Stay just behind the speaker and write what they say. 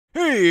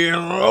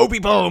Hello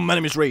people, my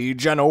name is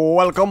Rage, and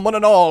welcome one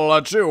and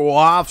all to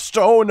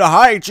Hearthstone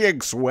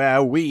Hijinks,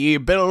 where we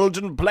build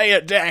and play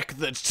a deck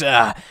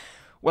that,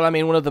 well, I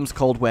mean, one of them's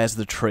called Where's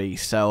the Tree,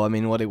 so, I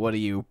mean, what are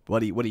you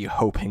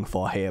hoping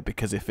for here?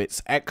 Because if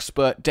it's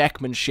expert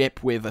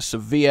deckmanship with a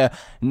severe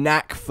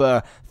knack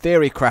for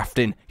theory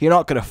crafting, you're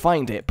not going to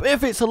find it. But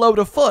if it's a load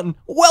of fun,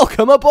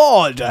 welcome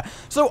aboard!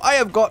 So I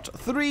have got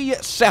 3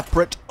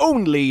 separate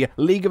only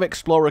League of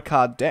Explorer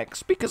card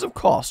decks, because of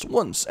course,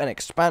 once an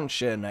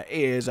expansion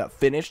is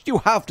finished, you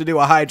have to do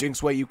a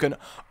Hijinks where you can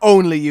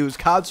only use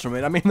cards from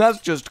it. I mean, that's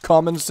just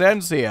common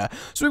sense here.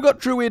 So we've got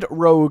Druid,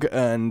 Rogue,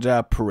 and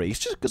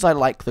Priest, just because I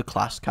like the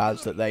class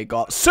cards that they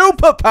got.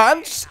 Super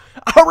Pants!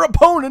 Our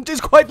opponent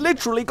is quite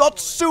literally got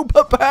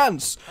Super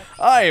Pants!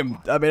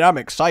 I'm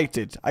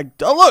excited.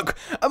 Look!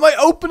 And my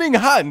opening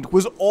hand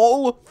was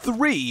all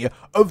 3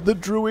 of the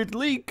Druid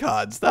League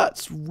cards.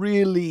 That's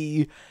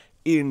really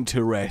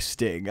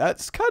interesting.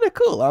 That's kind of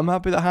cool. I'm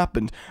happy that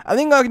happened. I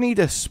think I need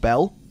a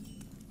spell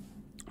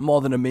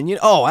more than a minion.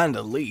 Oh, and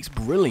a lease.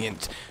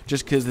 Brilliant.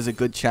 Just because there's a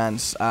good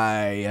chance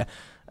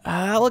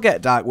I'll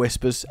get Dark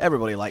Whispers.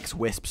 Everybody likes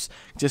Wisps,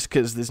 just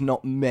because there's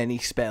not many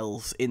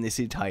spells in this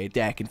entire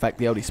deck. In fact,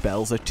 the only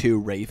spells are 2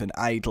 Raven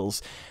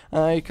Idols.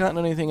 I can't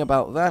do anything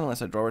about that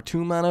unless I draw a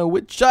 2-mana,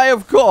 which I,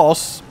 of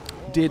course,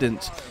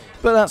 didn't.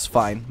 But that's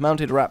fine.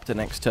 Mounted Raptor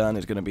next turn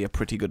is going to be a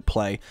pretty good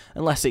play,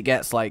 unless it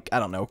gets, like, I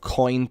don't know,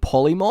 coin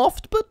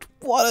polymorphed, but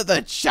what are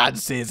the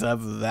chances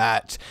of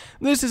that?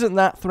 This isn't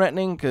that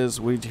threatening, because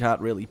we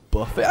can't really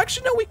buff it.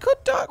 Actually, no, we could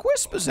Dark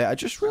Whispers it. I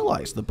just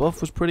realized the buff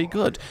was pretty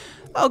good.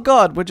 Oh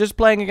god, we're just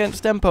playing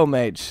against Tempo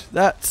Mage.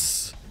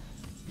 That's...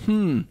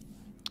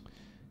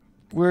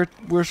 We're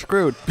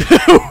screwed.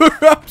 We're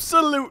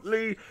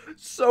absolutely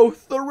so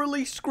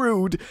thoroughly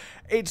screwed,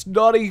 it's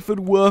not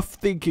even worth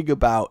thinking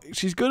about.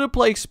 She's gonna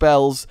play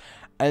spells,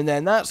 and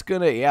then that's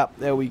gonna... Yep,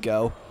 there we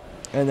go.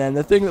 And then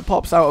the thing that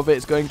pops out of it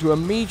is going to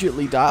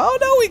immediately die. Oh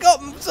no, we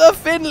got Sir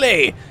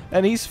Finley!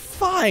 And he's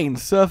fine.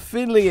 Sir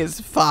Finley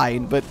is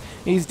fine, but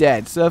he's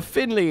dead. Sir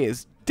Finley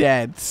is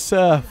dead.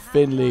 Sir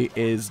Finley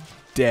is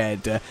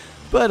dead.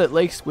 But at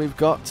least we've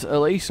got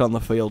Elise on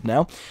the field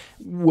now.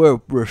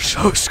 We're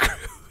so screwed.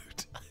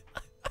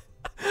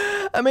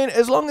 I mean,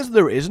 as long as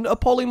there isn't a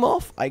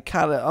polymorph, I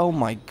kinda... Oh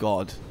my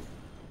god.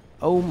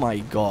 Oh my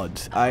god.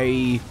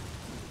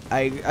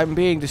 I'm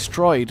being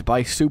destroyed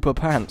by Super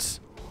Pants.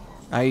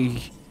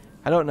 I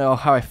don't know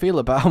how I feel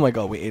about... Oh my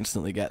god, we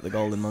instantly get the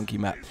Golden Monkey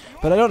map.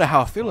 But I don't know how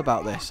I feel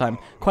about this. I'm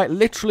quite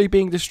literally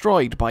being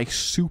destroyed by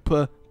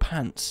Super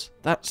Pants.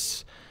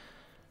 That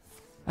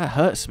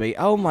hurts me.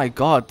 Oh my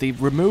god, the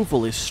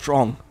removal is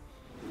strong.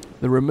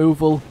 The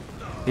removal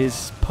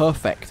is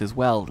perfect as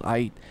well.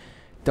 I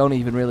don't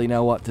even really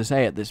know what to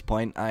say at this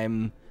point.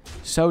 I'm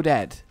so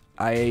dead.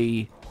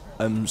 I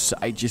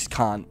just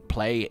can't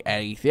play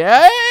anything.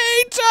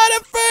 Hey,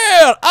 Turner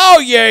Field! Oh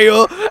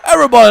yeah,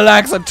 everybody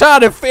likes a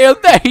Turner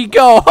Field. There you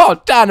go.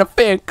 Oh, Turner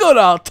Field. Good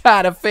old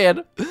Turner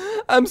Field.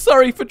 I'm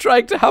sorry for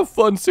trying to have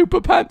fun, Super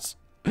Pants.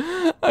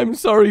 I'm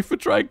sorry for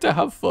trying to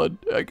have fun.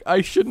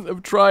 I shouldn't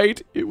have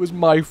tried. It was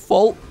my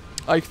fault.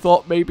 I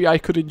thought maybe I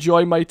could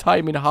enjoy my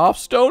time in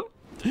Hearthstone.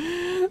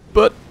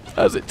 But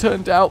as it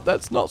turned out,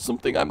 that's not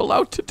something I'm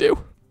allowed to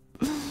do.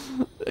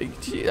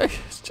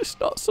 It's just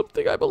not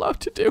something I'm allowed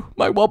to do.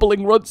 My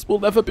wobbling runts will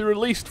never be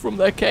released from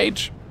their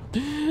cage.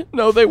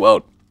 No, they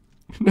won't.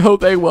 No,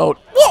 they won't.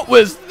 What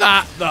was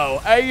that,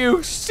 though? Are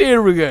you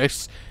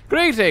serious?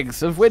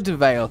 Greetings of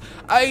Wintervale.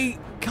 I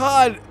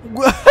can't...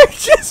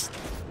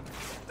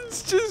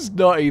 It's just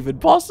not even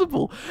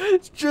possible.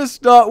 It's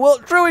just not... Well,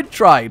 Druid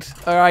tried,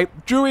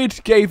 alright?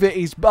 Druid gave it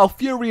his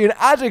Malfurion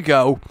ad a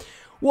go.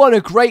 Won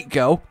a great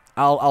go.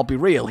 I'll be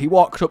real. He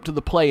walked up to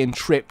the play and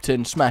tripped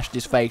and smashed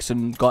his face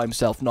and got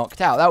himself knocked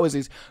out. That was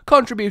his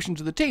contribution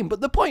to the team. But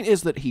the point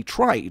is that he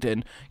tried.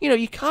 And, you know,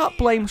 you can't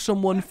blame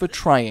someone for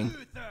trying.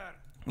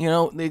 You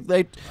know, you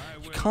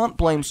can't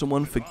blame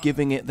someone for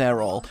giving it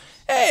their all.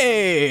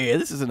 Hey,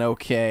 this is an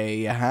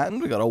okay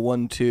hand. We got a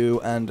 1, 2,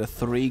 and a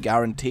 3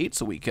 guaranteed,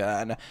 so we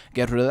can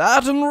get rid of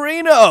that. And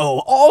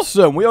Reno!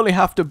 Awesome! We only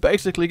have to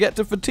basically get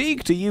to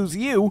Fatigue to use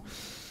you.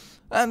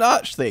 And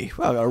Archthief.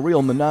 Well, a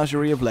real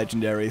menagerie of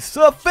legendaries.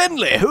 Sir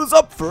Finley, who's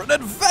up for an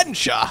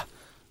adventure?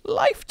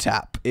 Life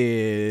Tap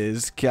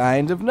is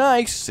kind of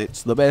nice.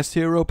 It's the best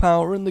hero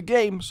power in the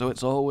game, so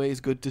it's always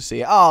good to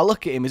see it. Oh,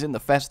 look at him. He's in the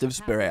festive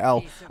spirit.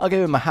 I'll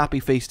give him a happy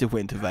feast of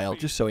Wintervale,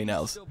 just so he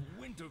knows.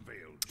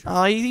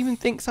 Oh, he even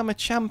thinks I'm a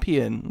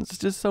champion. It's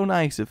just so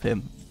nice of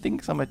him.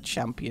 Thinks I'm a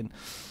champion.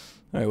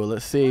 Alright, well,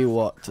 let's see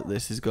what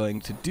this is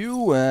going to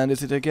do. And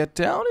is it a get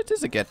down? It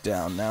is a get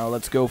down. Now,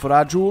 let's go for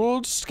our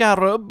jeweled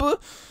scarab.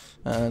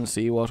 And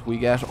see what we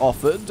get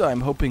offered.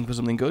 I'm hoping for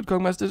something good.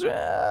 Kongmasters,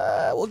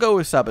 we'll go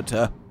with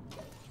Saboteur.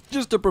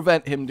 Just to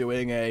prevent him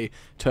doing a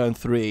turn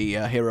 3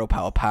 hero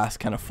power pass,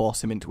 kind of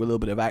force him into a little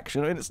bit of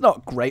action. I mean, it's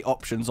not great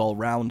options all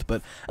round,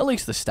 but at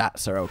least the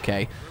stats are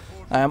okay.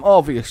 I am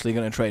obviously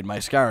going to trade my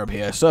Scarab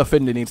here. Sir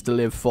Finley needs to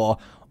live for,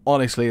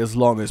 honestly, as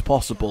long as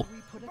possible.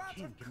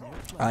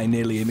 I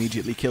nearly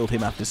immediately killed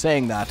him after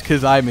saying that,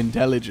 because I'm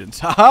intelligent.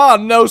 Haha,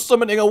 no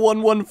summoning a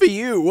 1-1 for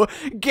you.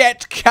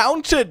 Get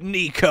countered,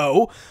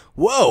 Nico.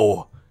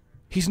 Whoa.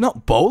 He's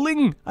not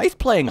bowling? He's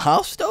playing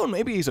Hearthstone.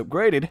 Maybe he's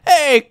upgraded.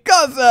 Hey,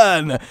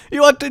 cousin!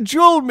 You want to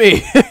duel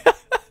me?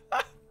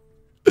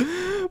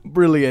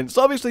 Brilliant.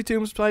 So obviously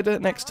Tomb Spider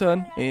next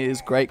turn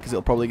is great because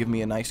it'll probably give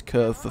me a nice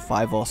curve for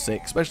 5 or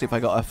 6, especially if I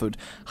got offered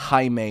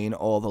high main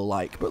or the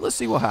like. But let's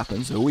see what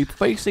happens. Are we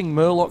facing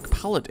Murloc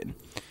Paladin?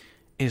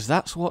 Is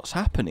that what's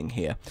happening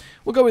here?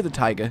 We'll go with the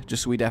Tiger,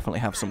 just so we definitely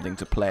have something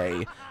to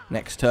play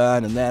next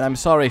turn. And then, I'm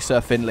sorry,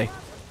 Sir Finley.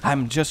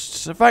 I'm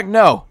just... In fact,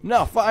 no,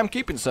 I'm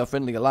keeping Sir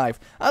Finley alive.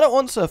 I don't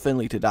want Sir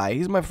Finley to die.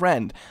 He's my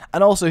friend.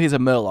 And also, he's a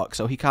Murloc,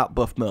 so he can't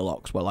buff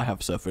Murlocs while I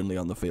have Sir Finley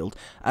on the field.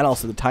 And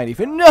also the Tiny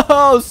Fin.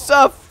 No,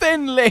 Sir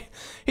Finley!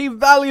 He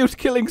valued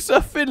killing Sir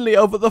Finley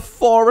over the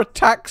 4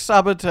 attack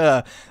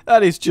Saboteur.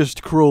 That is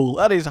just cruel.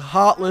 That is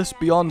heartless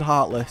beyond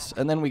heartless.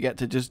 And then we get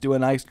to just do a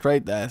nice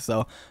trade there.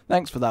 So,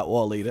 thanks for that,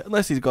 War Leader.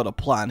 Unless he's got a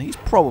plan. He's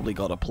probably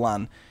got a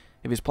plan.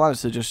 If his plan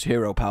is to just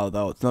hero power,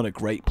 though, it's not a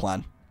great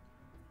plan.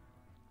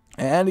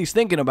 And he's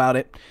thinking about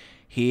it.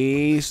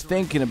 He's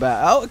thinking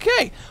about...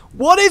 Okay,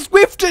 what is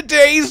with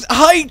today's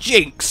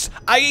hijinks?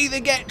 I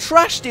either get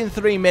trashed in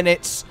 3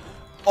 minutes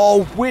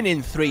or win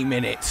in 3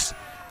 minutes.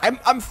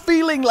 I'm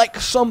feeling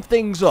like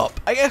something's up.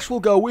 I guess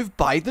we'll go with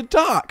By the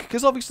Dark,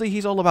 because obviously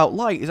he's all about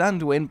light, is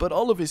Anduin, but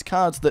all of his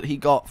cards that he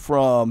got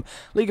from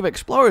League of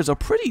Explorers are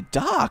pretty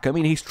dark. I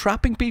mean, he's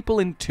trapping people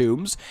in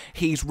tombs,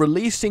 he's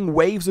releasing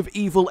waves of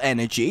evil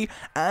energy,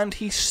 and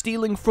he's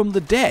stealing from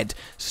the dead.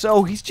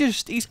 So he's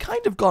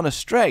kind of gone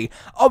astray.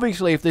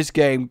 Obviously, if this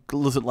game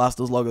doesn't last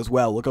as long as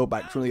well, we'll go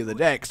back to the other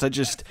decks.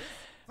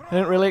 I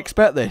didn't really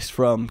expect this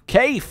from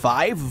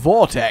K5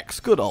 Vortex.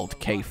 Good old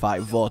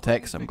K5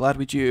 Vortex. I'm glad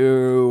we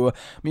do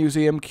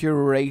Museum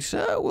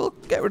Curator. We'll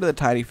get rid of the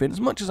Tiny Fin.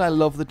 As much as I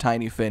love the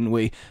Tiny Fin,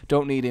 we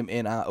don't need him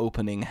in our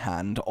opening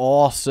hand.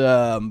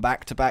 Awesome.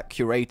 Back-to-back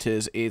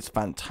Curators is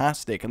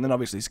fantastic. And then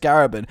obviously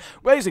Scarabin.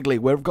 Basically,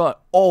 we've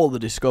got all the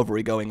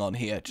discovery going on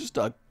here. Just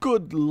a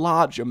good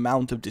large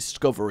amount of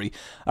discovery.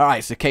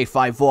 Alright, so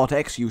K5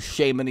 Vortex, you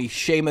shaman-y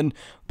shaman.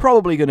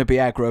 Probably going to be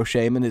aggro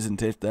shaman,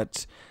 isn't it?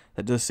 That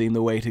does seem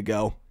the way to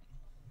go.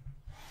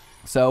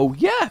 So,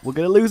 yeah, we're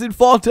going to lose in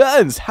 4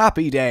 turns.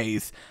 Happy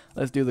days.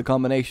 Let's do the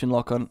combination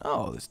lock on...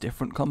 Oh, there's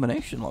different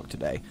combination lock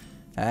today.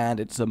 And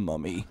it's a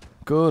mummy.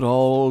 Good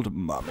old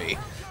mummy.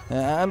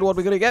 And what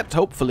we're going to get,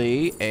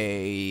 hopefully,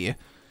 a...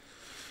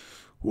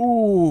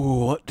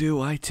 Ooh, what do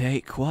I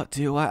take?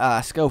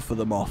 Let's go for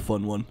the more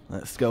fun one.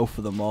 Let's go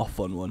for the more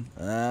fun one.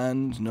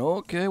 And, no,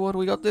 okay, what do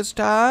we got this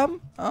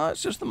time? Oh,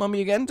 it's just the mummy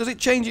again. Does it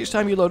change each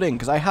time you load in?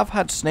 Because I have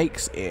had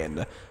snakes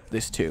in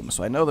this tomb,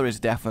 so I know there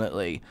is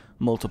definitely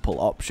multiple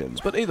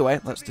options. But either way,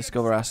 let's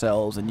discover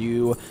ourselves a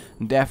new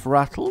Death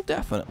Rattle.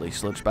 Definitely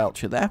Sludge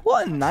Belcher there.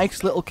 What a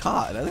nice little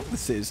card. I think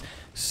this is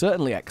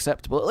certainly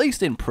acceptable, at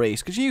least in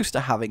Priest, because you're used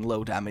to having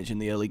low damage in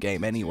the early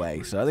game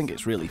anyway, so I think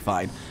it's really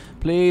fine.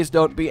 Please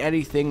don't be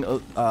anything,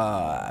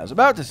 I was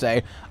about to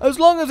say, as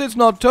long as it's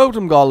not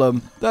Totem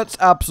Golem, that's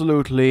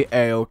absolutely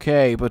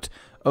a-okay, but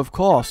of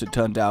course it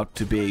turned out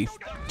to be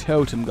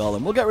Totem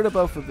Golem. We'll get rid of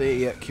both of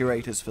the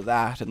Curators for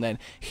that, and then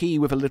he,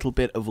 with a little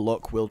bit of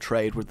luck, will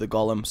trade with the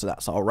Golem, so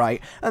that's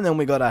alright. And then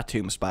we got our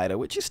Tomb Spider,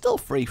 which is still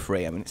free.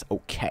 I mean, it's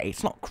okay.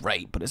 It's not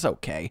great, but it's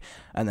okay.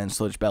 And then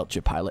Sludge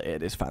Belcher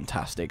piloted is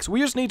fantastic. So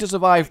we just need to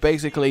survive,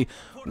 basically,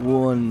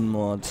 1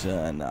 more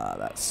turn. Ah,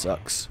 that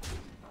sucks.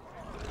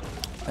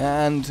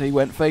 And he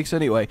went face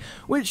anyway,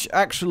 which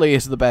actually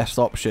is the best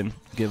option,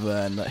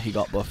 given that he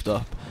got buffed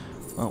up.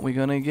 What we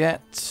gonna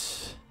get?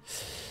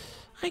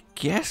 I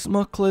guess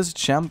Muckler's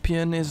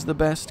Champion is the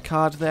best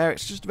card there.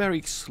 It's just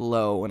very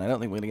slow, and I don't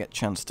think we're going to get a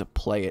chance to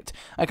play it.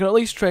 I can at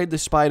least trade the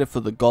Spider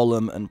for the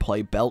Golem and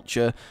play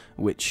Belcher,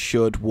 which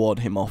should ward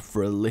him off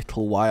for a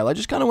little while. I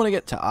just kind of want to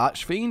get to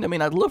Archfiend. I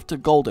mean, I'd love to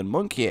Golden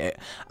Monkey it.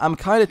 I'm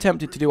kind of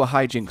tempted to do a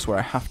Hijinks where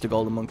I have to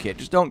Golden Monkey it.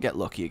 Just don't get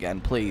lucky again,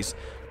 please.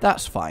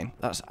 That's fine.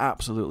 That's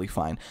absolutely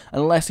fine.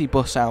 Unless he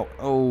busts out...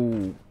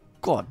 Oh,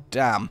 god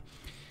damn.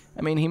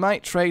 I mean, he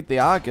might trade the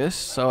Argus,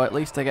 so at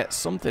least I get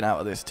something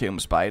out of this Tomb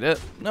Spider.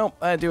 Nope,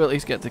 I do at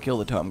least get to kill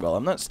the Totem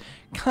Golem. That's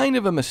kind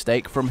of a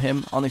mistake from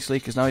him, honestly,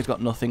 because now he's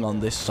got nothing on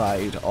this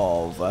side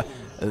of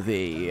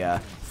the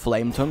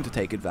Flame Tongue to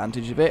take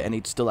advantage of it, and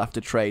he'd still have to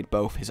trade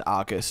both his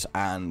Argus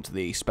and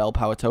the Spell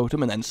Power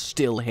Totem, and then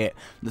still hit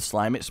the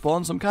slime it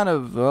spawns. I'm kind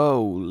of...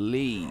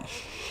 Holy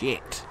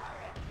shit.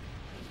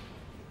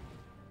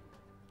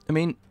 I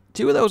mean,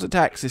 2 of those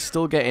attacks is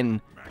still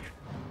getting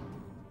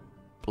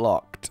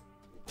blocked.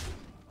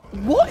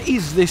 What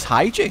is this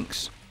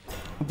Hijinks?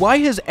 Why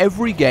has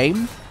every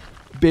game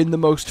been the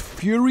most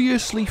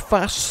furiously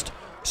fast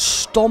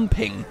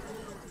stomping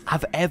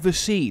I've ever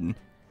seen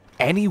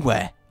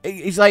anywhere?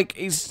 It's like,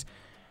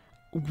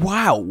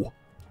 wow.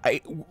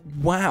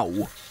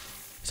 Wow.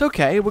 It's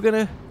okay, we're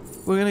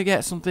gonna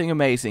get something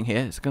amazing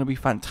here. It's gonna be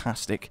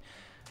fantastic.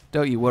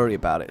 Don't you worry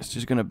about it. It's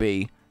just gonna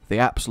be the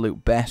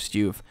absolute best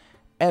you've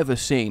ever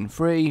seen.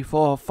 3,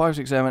 4, 5,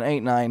 6, 7,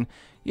 8, 9.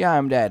 Yeah,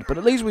 I'm dead. But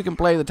at least we can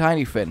play the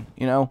Tiny Fin,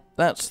 you know?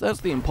 That's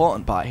the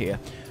important part here.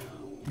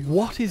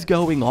 What is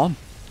going on?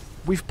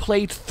 We've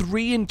played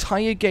 3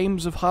 entire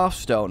games of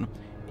Hearthstone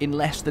in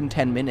less than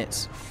 10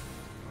 minutes.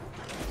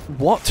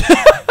 What?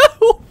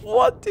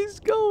 What is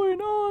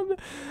going on?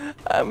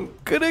 I'm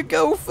gonna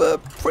go for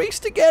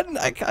Priest again.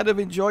 I kind of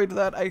enjoyed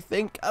that, I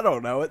think. I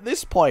don't know. At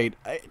this point,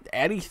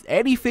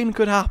 anything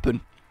could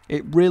happen.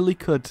 It really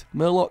could.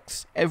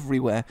 Murlocs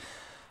everywhere.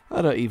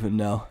 I don't even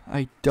know.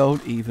 I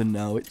don't even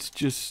know. It's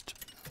just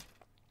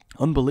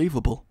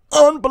unbelievable.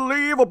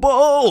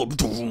 Unbelievable!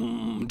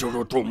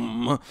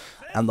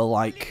 And the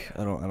like.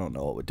 I don't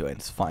know what we're doing.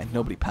 It's fine.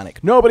 Nobody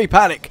panic. Nobody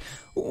panic!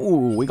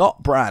 Ooh, we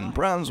got Bran.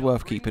 Bran's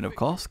worth keeping, of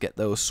course. Get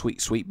those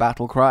sweet, sweet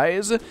battle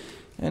cries.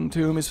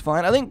 Entomb is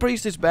fine. I think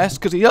Priest is best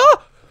because he...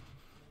 Ah!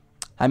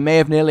 I may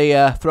have nearly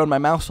thrown my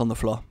mouse on the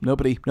floor.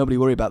 Nobody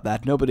worry about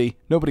that. Nobody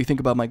think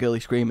about my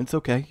girly scream. It's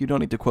okay. You don't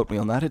need to quote me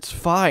on that. It's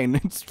fine.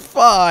 It's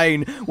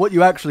fine. What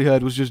you actually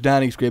heard was just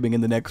Danny screaming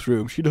in the next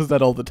room. She does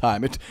that all the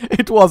time.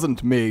 It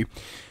wasn't me.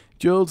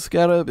 Jeweled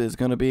Scarab is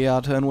going to be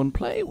our turn 1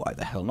 play. Why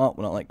the hell not?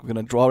 We're not like we're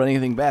going to draw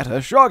anything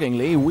better.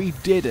 Shockingly, we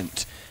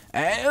didn't.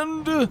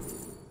 And...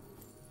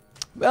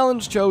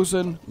 Velen's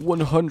Chosen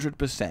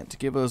 100% to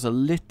give us a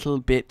little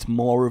bit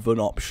more of an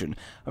option.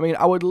 I mean,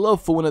 I would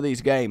love for one of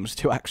these games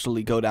to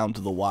actually go down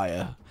to the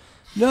wire.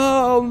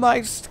 No,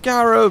 my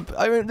Scarab!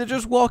 I mean, they're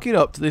just walking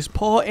up to this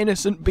poor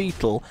innocent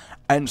beetle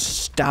and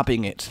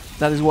stabbing it.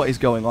 That is what is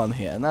going on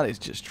here, and that is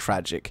just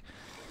tragic.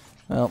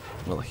 Well,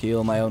 we'll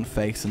heal my own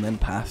face and then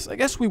pass. I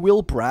guess we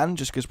will Bran,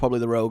 just because probably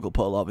the rogue will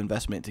put a lot of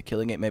investment into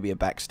killing it. Maybe a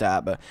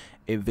backstab,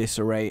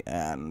 eviscerate,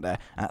 and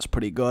that's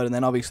pretty good. And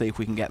then obviously if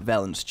we can get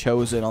Velen's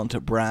Chosen onto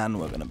Bran,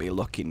 we're going to be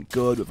looking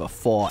good with a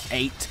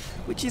 4-8,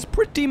 which is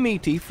pretty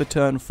meaty for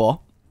turn 4.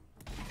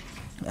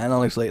 And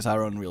honestly, it's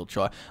our own real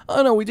choice.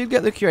 Oh no, we did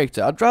get the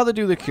Curator. I'd rather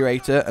do the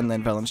Curator and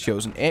then Velen's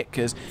Chosen it,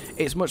 because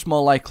it's much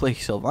more likely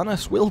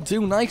Sylvanas will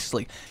do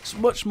nicely. It's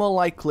much more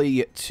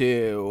likely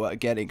to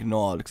get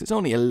ignored, because it's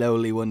only a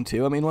lowly one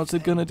too. I mean, what's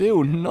it gonna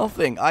do?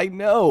 Nothing, I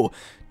know.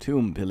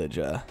 Tomb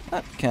Pillager.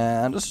 That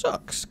kinda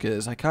sucks,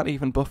 because I can't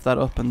even buff that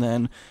up and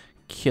then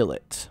kill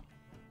it.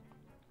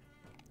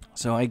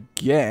 So I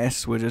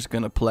guess we're just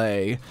gonna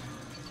play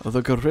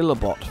the Gorilla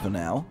Bot for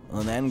now,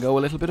 and then go a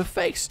little bit of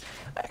face.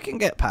 I can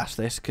get past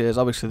this, because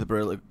obviously the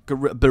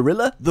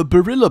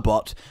Barilla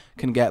Bot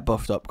can get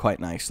buffed up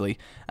quite nicely.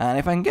 And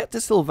if I can get to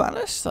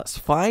Sylvanas, that's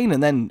fine.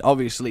 And then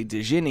obviously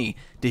Djinni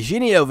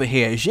over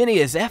here,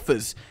 Djinni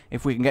Zephyrs,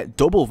 if we can get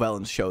double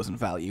Velen's Chosen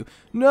value.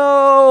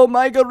 No,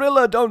 my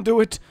Gorilla, don't do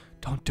it.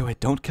 Don't do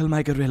it, don't kill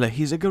my Gorilla.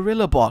 He's a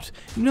Gorilla Bot.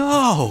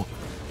 No!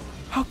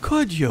 How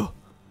could you?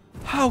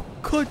 How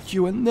could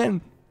you? And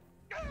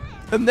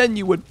then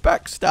you would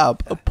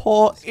backstab a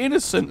poor,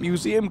 innocent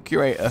museum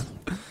curator.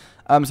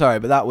 I'm sorry,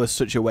 but that was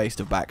such a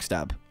waste of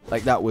backstab.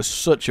 Like, that was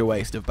such a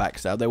waste of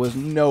backstab. There was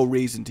no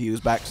reason to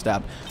use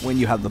backstab when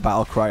you have the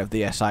battle cry of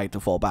the SI to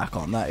fall back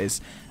on. That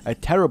is a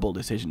terrible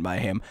decision by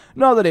him.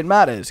 Not that it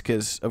matters,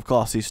 because, of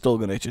course, he's still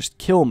going to just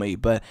kill me,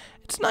 but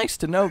it's nice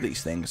to know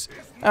these things.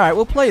 Alright,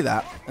 we'll play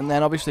that, and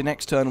then obviously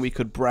next turn we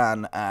could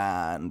Bran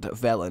and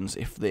Velen's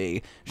if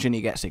the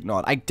Djinni gets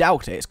ignored. I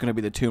doubt it. It's going to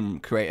be the Tomb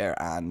Creator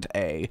and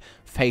a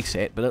Face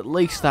Hit, but at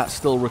least that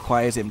still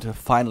requires him to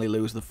finally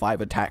lose the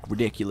 5 attack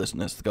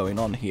ridiculousness going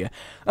on here.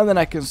 And then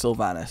I can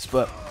Sylvanas,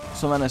 but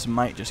Sylvanas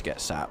might just get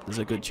sapped. There's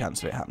a good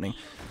chance of it happening.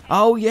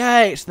 Oh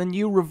yeah, it's the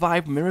new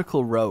revived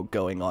Miracle Rogue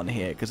going on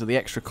here because of the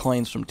extra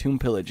coins from Tomb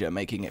Pillager,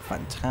 making it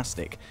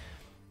fantastic.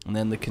 And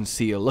then the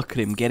Conceal, look at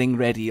him getting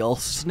ready, all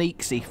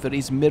sneaksy for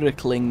his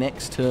miracling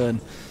next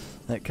turn.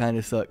 That kind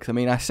of sucks. I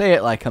mean, I say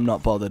it like I'm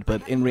not bothered,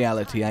 but in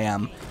reality I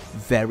am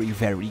very,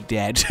 very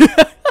dead.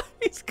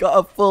 He's got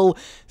a full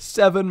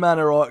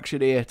 7-mana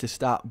Auctioneer to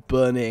start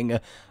burning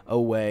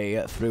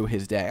away through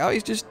his deck. Oh,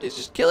 he's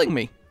just killing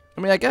me.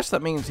 I mean, I guess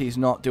that means he's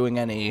not doing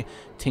any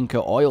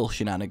Tinker Oil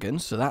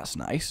shenanigans, so that's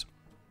nice.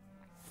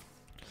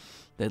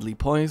 Deadly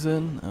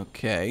Poison,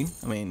 okay.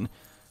 I mean,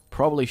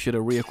 probably should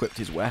have re-equipped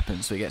his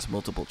weapon so he gets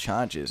multiple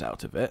charges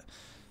out of it.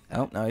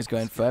 Oh, now he's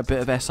going for a bit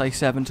of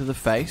SI7 to the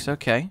face.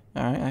 Okay,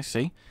 alright, I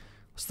see.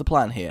 What's the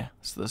plan here?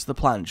 That's the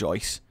plan,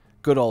 Joyce.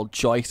 Good old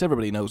Joyce.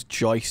 Everybody knows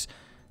Joyce.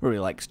 Everybody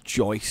likes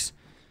Joyce.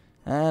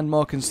 And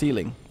more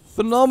Concealing.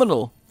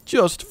 Phenomenal.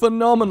 Just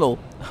phenomenal.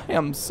 I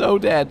am so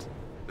dead.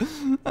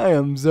 I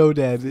am so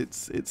dead.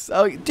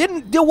 Oh,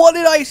 what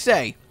did I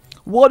say?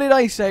 What did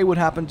I say would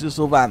happen to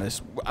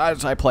Sylvanas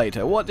as I played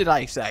her? What did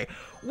I say?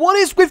 What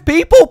is with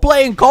people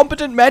playing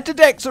competent meta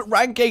decks at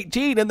rank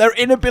 18 and their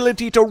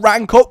inability to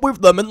rank up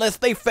with them unless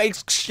they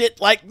face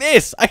shit like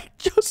this? I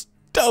just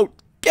don't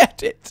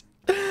get it.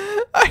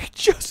 I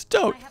just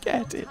don't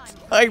get it.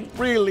 I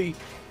really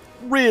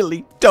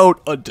don't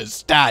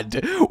understand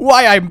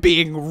why I'm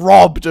being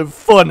robbed of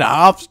fun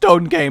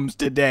Hearthstone games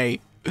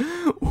today.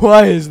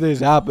 Why is this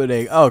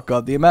happening? Oh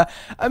god, the amount...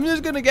 I'm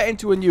just going to get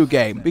into a new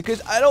game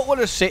because I don't want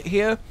to sit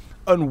here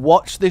and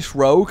watch this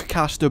rogue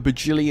cast a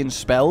bajillion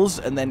spells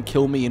and then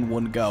kill me in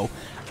one go.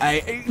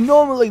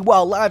 Normally,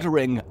 while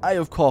laddering, I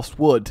of course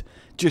would,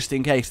 just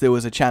in case there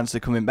was a chance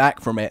of coming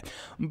back from it.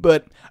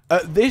 But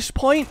at this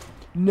point,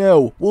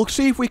 no. We'll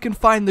see if we can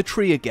find the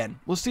tree again.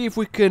 We'll see if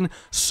we can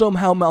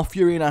somehow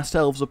Malfurion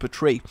ourselves up a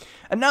tree.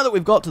 And now that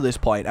we've got to this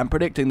point, I'm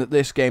predicting that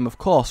this game, of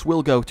course,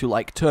 will go to,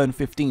 like, turn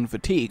 15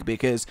 fatigue,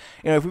 because,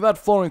 you know, if we've had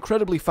 4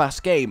 incredibly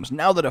fast games,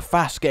 now that a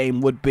fast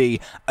game would be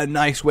a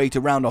nice way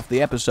to round off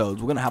the episodes,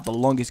 we're going to have the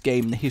longest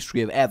game in the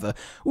history of ever,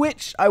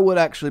 which I would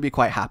actually be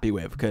quite happy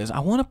with, because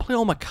I want to play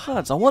all my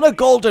cards. I want a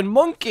golden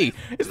monkey!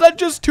 Is that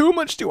just too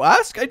much to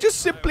ask? I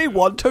just simply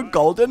want a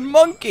golden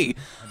monkey!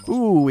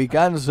 Ooh, we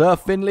can Sir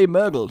Finley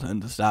Murgled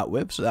to start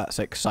with, so that's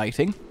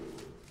exciting.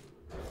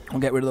 We'll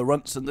get rid of the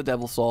Runts and the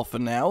Devil Saw for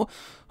now.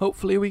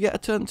 Hopefully we get a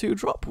turn 2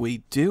 drop. We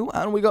do,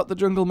 and we got the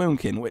Jungle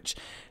Moonkin, which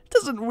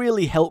doesn't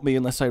really help me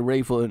unless I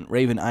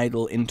Raven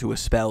Idol into a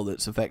spell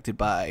that's affected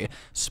by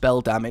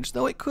spell damage,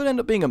 though it could end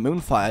up being a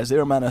Moonfire.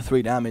 0 mana,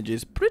 3 damage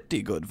is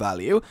pretty good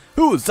value.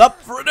 Who's up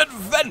for an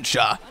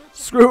adventure?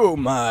 Screw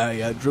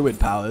my druid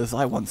powers,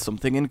 I want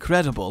something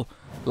incredible.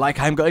 Like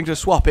I'm going to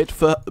swap it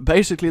for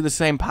basically the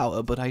same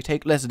power, but I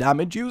take less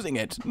damage using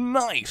it.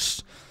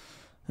 Nice!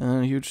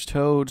 Huge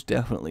Toad,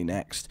 definitely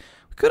next.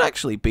 We could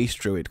actually Beast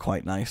Druid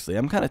quite nicely.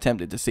 I'm kind of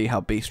tempted to see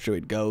how Beast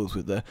Druid goes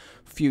with the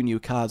few new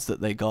cards that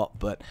they got,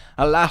 but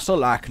alas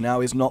alack, now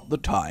is not the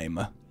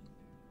time.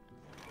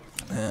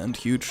 And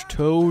Huge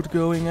Toad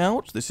going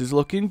out. This is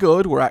looking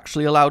good. We're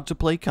actually allowed to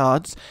play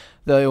cards,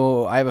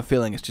 though I have a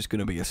feeling it's just going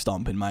to be a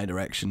stomp in my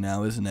direction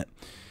now, isn't it?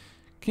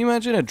 Can you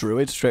imagine a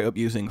Druid straight up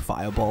using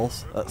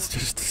Fireballs? That's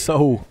just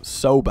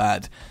so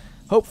bad.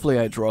 Hopefully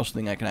I draw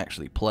something I can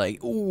actually play.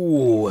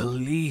 Ooh, at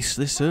least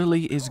this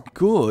early is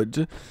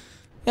good.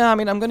 Yeah, I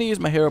mean, I'm going to use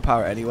my hero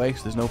power anyway,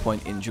 so there's no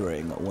point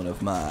injuring one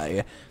of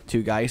my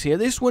 2 guys here.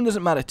 This one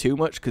doesn't matter too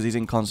much because he's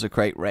in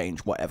Consecrate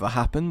range, whatever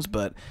happens,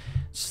 but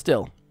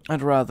still,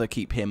 I'd rather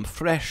keep him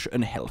fresh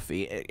and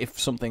healthy. If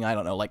something, I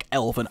don't know, like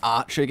Elven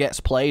Archer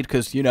gets played,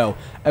 because, you know,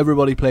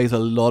 everybody plays a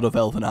lot of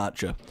Elven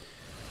Archer.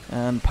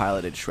 And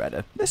Piloted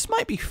Shredder. This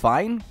might be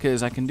fine,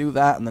 because I can do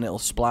that, and then it'll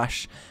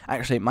splash.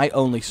 Actually, it might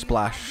only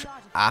splash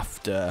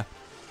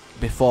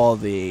before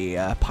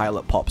the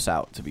pilot pops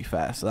out, to be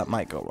fair, so that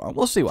might go wrong.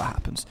 We'll see what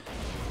happens.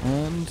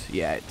 And,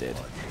 yeah, it did.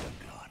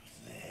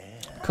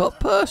 Cut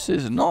Purse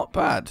is not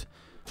bad.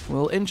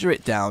 We'll injure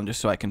it down, just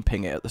so I can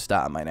ping it at the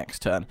start of my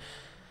next turn.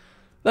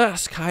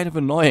 That's kind of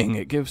annoying.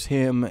 It gives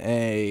him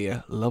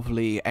a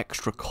lovely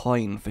extra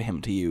coin for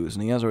him to use,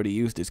 and he has already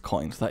used his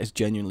coin, so that is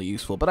genuinely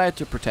useful. But I had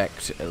to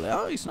protect...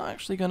 Oh, he's not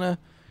actually going to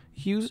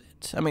use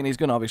it? I mean, he's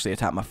going to obviously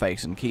attack my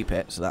face and keep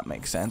it, so that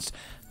makes sense.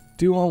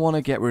 Do I want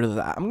to get rid of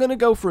that? I'm going to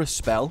go for a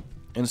spell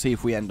and see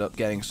if we end up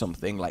getting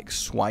something like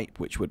Swipe,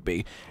 which would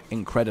be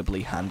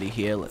incredibly handy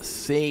here. Let's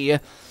see.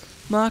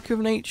 Mark of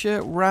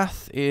Nature.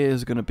 Wrath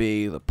is going to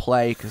be the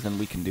play, because then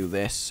we can do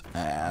this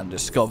and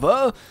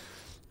discover...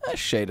 A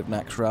Shade of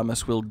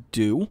Naxxramas will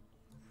do.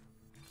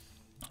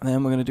 And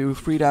then we're going to do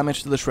 3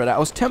 damage to the Shredder. I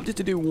was tempted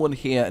to do 1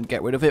 here and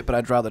get rid of it, but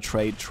I'd rather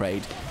trade,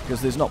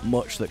 because there's not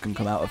much that can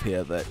come out of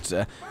here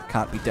that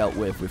can't be dealt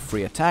with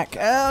free attack.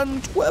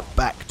 And we're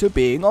back to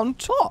being on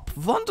top.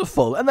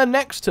 Wonderful. And then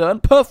next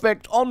turn,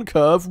 perfect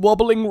on-curve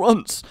wobbling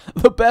runts.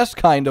 The best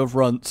kind of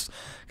runts.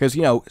 Because,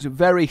 you know,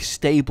 very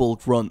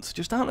stable runts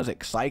just aren't as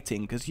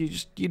exciting, because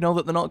you know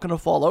that they're not going to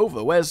fall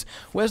over. Where's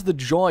the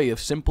joy of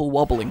simple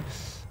wobbling?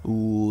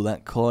 Ooh,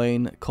 that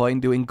coin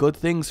doing good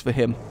things for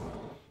him.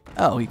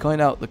 Oh, he coined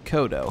out the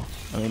Kodo.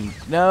 I mean,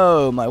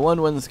 no, my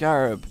 1/1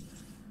 Scarab.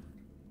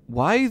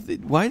 Why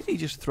did he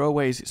just throw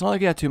away it's not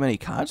like he had too many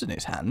cards in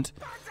his hand.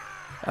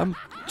 I'm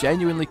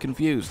genuinely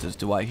confused as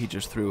to why he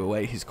just threw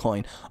away his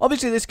coin.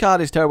 Obviously, this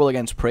card is terrible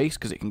against Priest,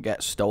 because it can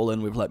get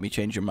stolen with Let Me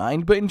Change Your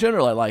Mind, but in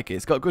general, I like it.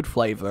 It's got good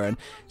flavor, and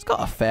it's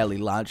got a fairly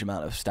large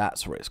amount of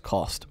stats for its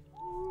cost.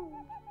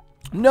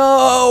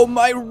 No,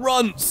 my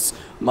runts!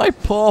 My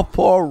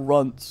poor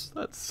runts.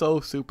 That's so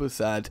super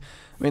sad.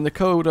 I mean, the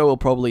Kodo will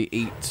probably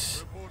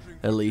eat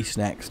Elise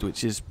next,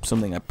 which is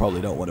something I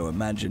probably don't want to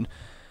imagine.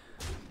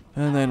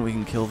 And then we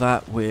can kill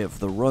that with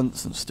the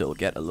runts and still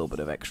get a little bit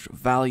of extra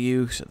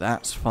value, so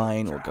that's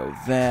fine. We'll go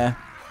there.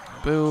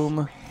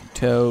 Boom.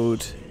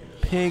 Toad.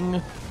 Ping.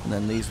 And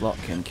then these lot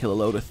can kill a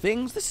load of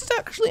things. This is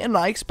actually a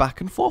nice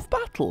back and forth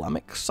battle. I'm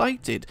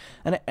excited.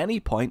 And at any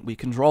point, we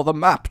can draw the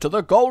map to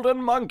the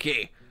Golden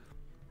Monkey.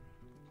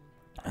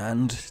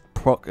 And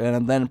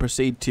then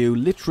proceed to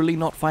literally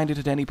not find it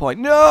at any point.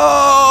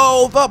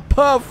 No! The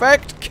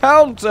perfect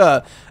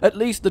counter! At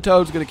least the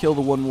Toad's going to kill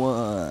the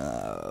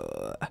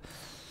 1/1.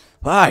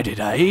 Why did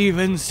I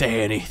even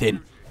say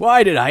anything?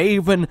 Why did I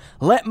even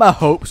let my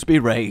hopes be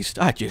raised?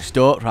 I just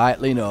don't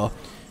rightly know.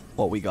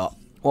 What we got?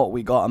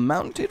 A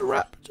Mounted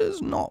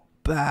Raptor's not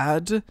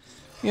bad.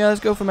 Yeah,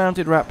 let's go for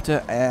Mounted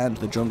Raptor and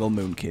the Jungle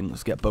Moonkin.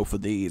 Let's get both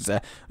of these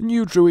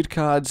new Druid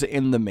cards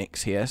in the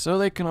mix here. So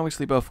they can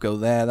obviously both go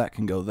there, that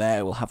can go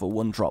there. We'll have a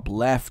 1-drop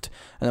left,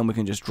 and then we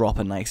can just drop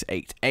a nice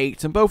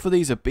 8/8. And both of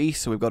these are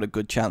beasts, so we've got a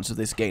good chance of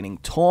this gaining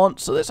Taunt.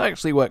 So this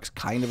actually works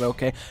kind of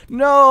okay.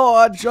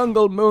 No, a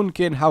Jungle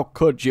Moonkin, how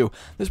could you?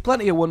 There's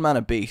plenty of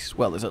 1-mana beasts.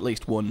 Well, there's at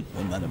least one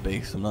 1-mana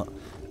beast. I'm not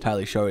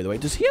entirely sure either way.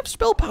 Does he have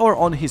spell power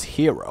on his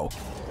hero?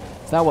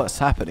 Is that what's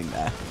happening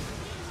there?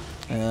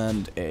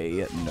 And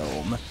a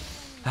gnome.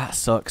 That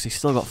sucks. He's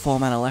still got 4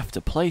 mana left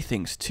to play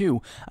things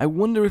too. I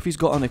wonder if he's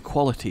got an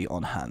equality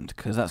on hand,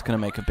 because that's going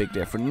to make a big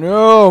difference.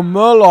 No,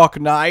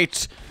 Murloc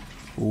Knight!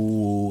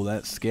 Ooh,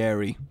 that's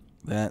scary.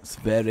 That's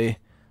very,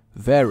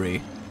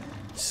 very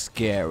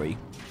scary.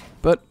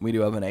 But we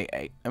do have an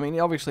 8/8. I mean,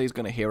 obviously he's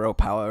going to hero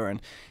power, and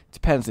it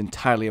depends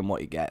entirely on what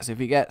he gets. If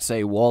he gets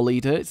a War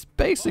Leader, it's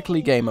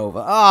basically game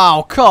over.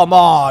 Oh, come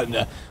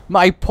on!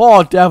 My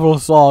poor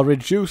Devilsaur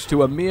reduced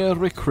to a mere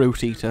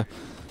Recruit Eater.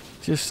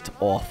 Just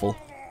awful.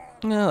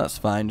 No, that's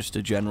fine. Just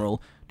a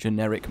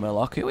generic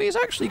Murloc. He's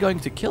actually going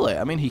to kill it.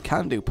 I mean, he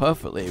can do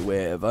perfectly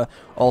with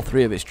all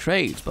 3 of his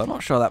trades, but I'm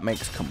not sure that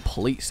makes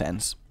complete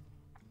sense.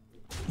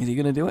 Is he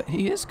going to do it?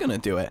 He is going to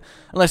do it.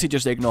 Unless he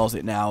just ignores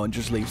it now and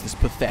just leaves this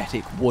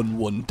pathetic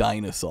 1/1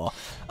 dinosaur.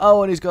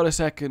 Oh, and he's got a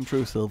second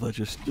True Silver.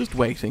 Just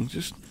waiting.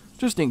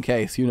 Just in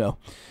case, you know.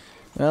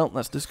 Well,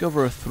 let's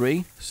discover a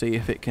 3. See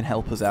if it can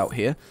help us out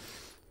here.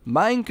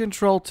 Mind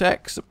Control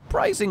Tech,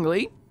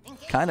 surprisingly,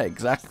 kind of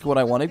exactly what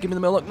I wanted. Give me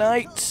the Murloc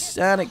Knight.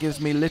 And it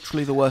gives me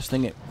literally the worst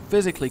thing it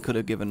physically could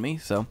have given me.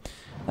 So,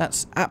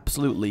 that's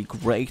absolutely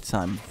great.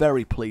 I'm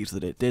very pleased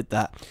that it did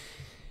that.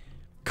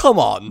 Come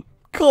on.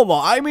 Come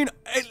on, I mean,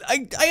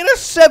 I had a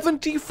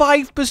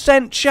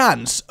 75%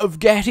 chance of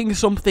getting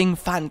something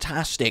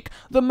fantastic.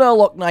 The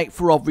Murloc Knight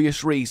for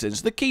obvious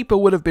reasons. The Keeper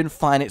would have been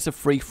fine, it's a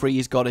free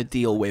he's got to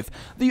deal with.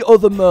 The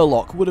other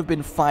Murloc would have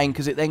been fine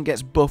because it then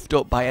gets buffed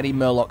up by any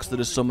Murlocs that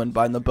are summoned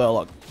by the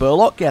Burlock.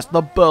 Burlock? Yes,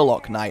 the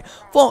Burlock Knight.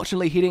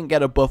 Fortunately, he didn't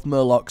get a buff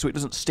Murloc, so it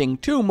doesn't sting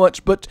too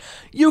much, but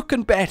you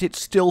can bet it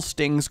still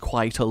stings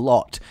quite a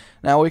lot.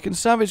 Now, we can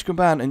Savage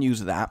Command and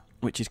use that,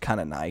 which is kind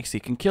of nice. He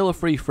can kill a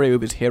free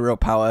with his hero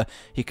power,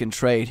 he can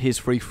trade his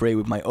free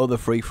with my other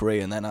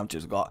free, and then I've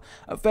just got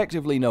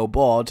effectively no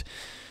board.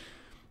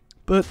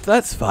 But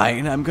that's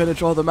fine. I'm going to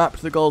draw the map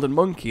to the Golden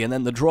Monkey, and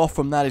then the draw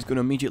from that is going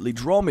to immediately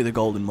draw me the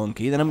Golden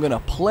Monkey. Then I'm going to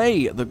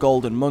play the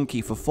Golden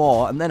Monkey for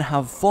 4, and then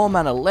have 4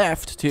 mana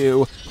left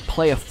to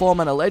play a 4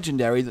 mana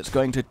legendary that's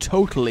going to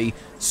totally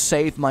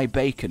save my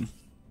bacon.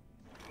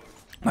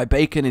 My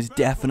bacon is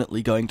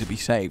definitely going to be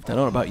saved. I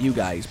don't know about you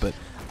guys, but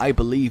I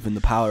believe in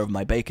the power of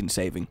my bacon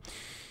saving.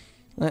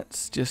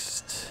 Let's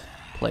just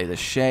play the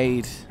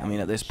Shade. I mean,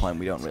 at this point,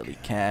 we don't really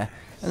care.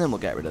 And then we'll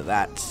get rid of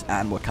that,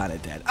 and we're kind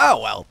of dead.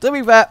 Oh, well, to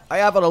be fair, I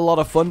have had a lot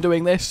of fun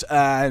doing this,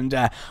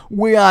 and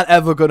we aren't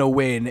ever going to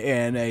win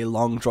in a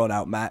long,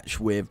 drawn-out match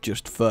with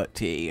just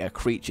 30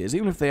 creatures.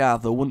 Even if they are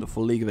the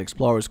wonderful League of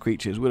Explorers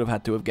creatures, we would have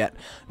had to have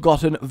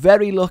gotten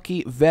very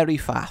lucky very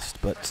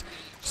fast, but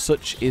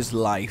such is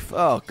life.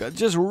 Oh, God,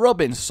 just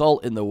rubbing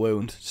salt in the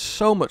wound.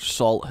 So much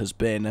salt has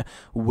been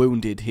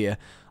wounded here.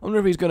 I wonder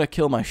if he's going to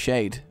kill my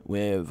Shade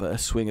with a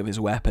swing of his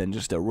weapon,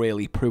 just to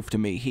really prove to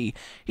me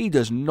he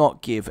does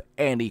not give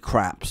any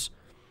craps.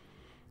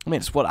 I mean,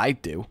 it's what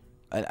I'd do.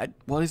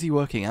 What is he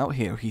working out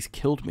here? He's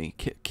killed me.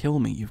 Kill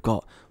me. You've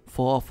got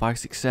 4, 5,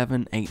 6,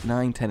 7, 8,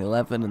 9, 10,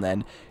 11, and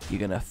then you're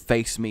going to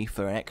face me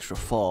for an extra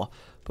 4.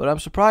 But I'm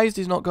surprised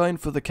he's not going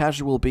for the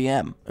casual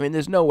BM. I mean,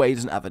 there's no way he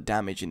doesn't have a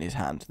damage in his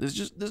hand.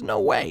 There's no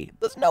way.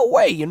 There's no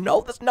way, you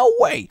know? There's no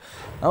way.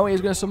 Oh,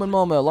 he's going to summon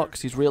more Murlocs.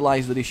 He's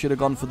realized that he should have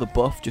gone for the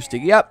buff just to...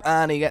 Yep,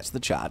 and he gets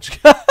the charge.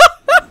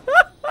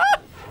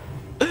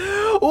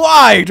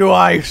 Why do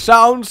I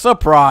sound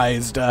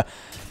surprised?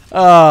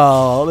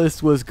 Oh,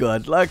 this was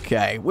good.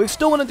 Okay, we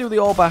still want to do the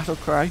All Battle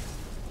Cry.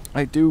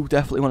 I do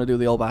definitely want to do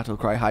the All Battle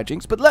Cry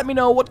Hijinks, but let me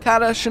know what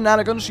kind of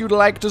shenanigans you'd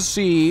like to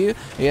see.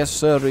 Yes,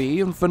 sirree.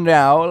 And for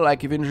now,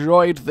 like if you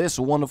enjoyed this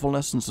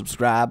wonderfulness, and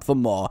subscribe for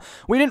more.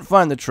 We didn't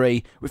find the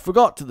tree, we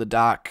forgot to the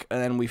dark,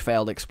 and then we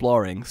failed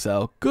exploring,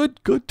 so good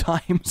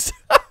times.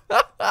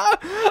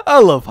 I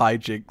love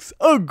Hijinks.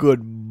 A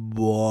good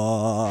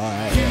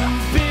boy.